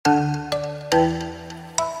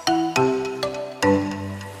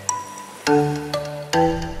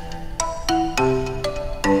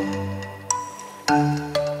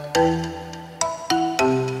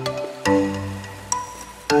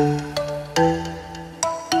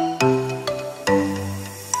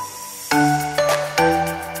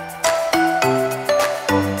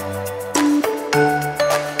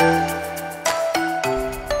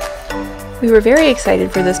We were very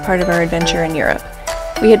excited for this part of our adventure in Europe.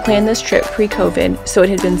 We had planned this trip pre-COVID, so it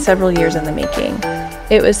had been several years in the making.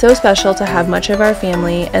 It was so special to have much of our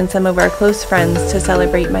family and some of our close friends to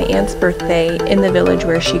celebrate my aunt's birthday in the village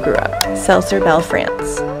where she grew up, Celles-Sur-Belle,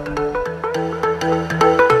 France.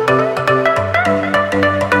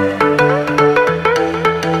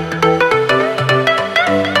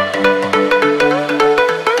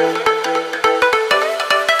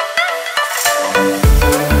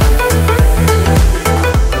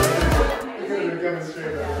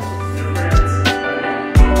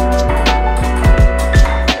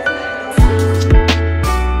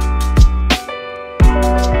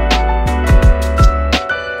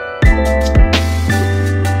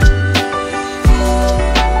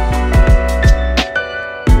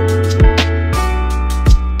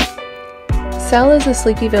 Celles is a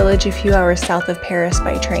sleepy village a few hours south of Paris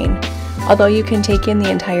by train. Although you can take in the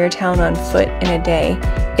entire town on foot in a day,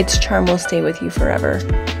 its charm will stay with you forever.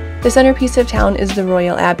 The centerpiece of town is the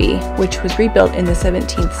Royal Abbey, which was rebuilt in the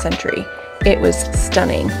 17th century. It was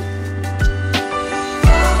stunning.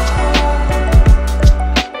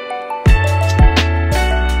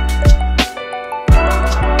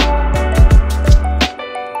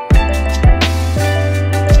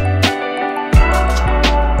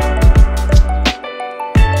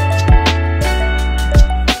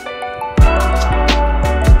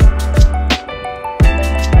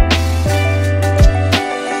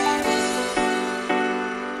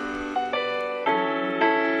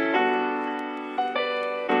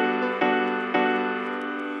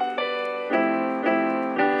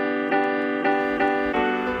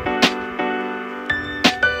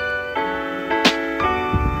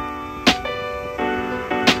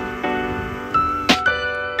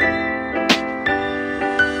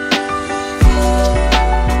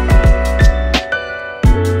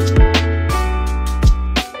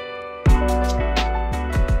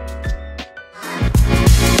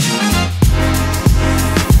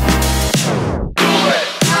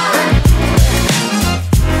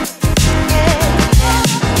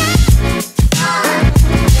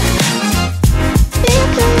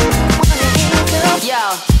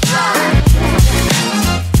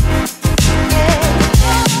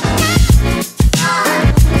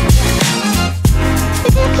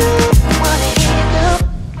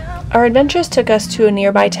 Our adventures took us to a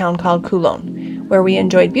nearby town called Cologne, where we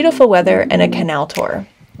enjoyed beautiful weather and a canal tour.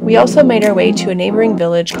 We also made our way to a neighboring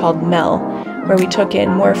village called Melle, where we took in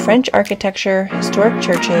more French architecture, historic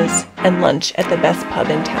churches, and lunch at the best pub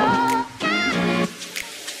in town.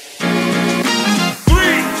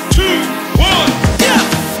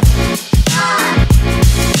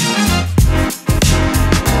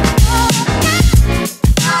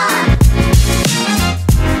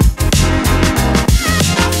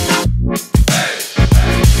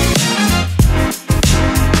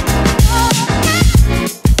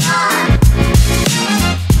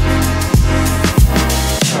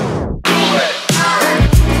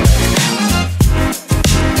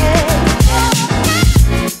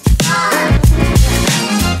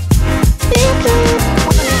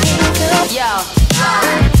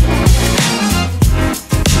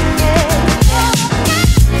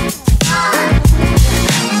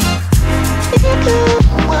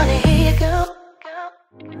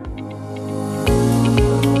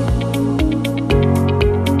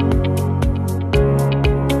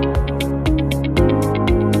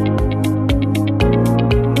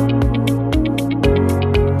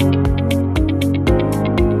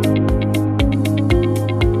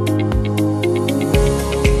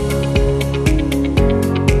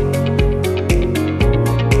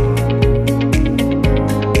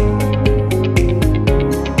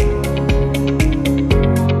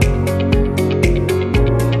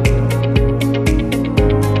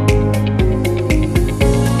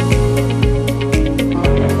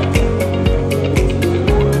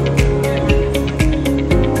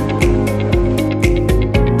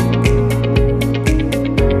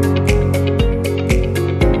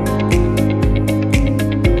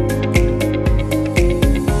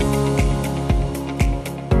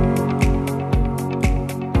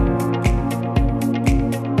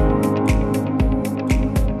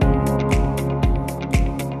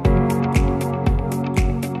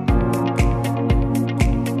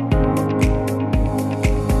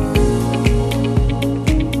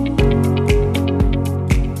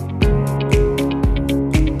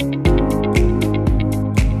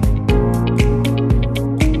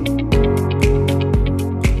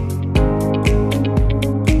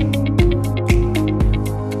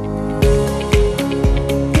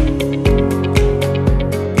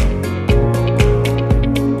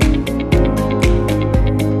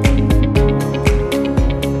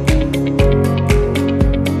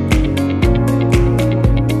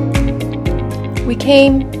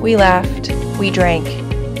 came, we laughed, we drank,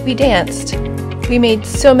 we danced. We made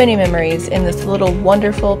so many memories in this little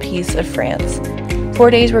wonderful piece of France. 4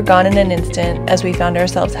 days were gone in an instant as we found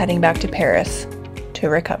ourselves heading back to Paris to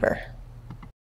recover.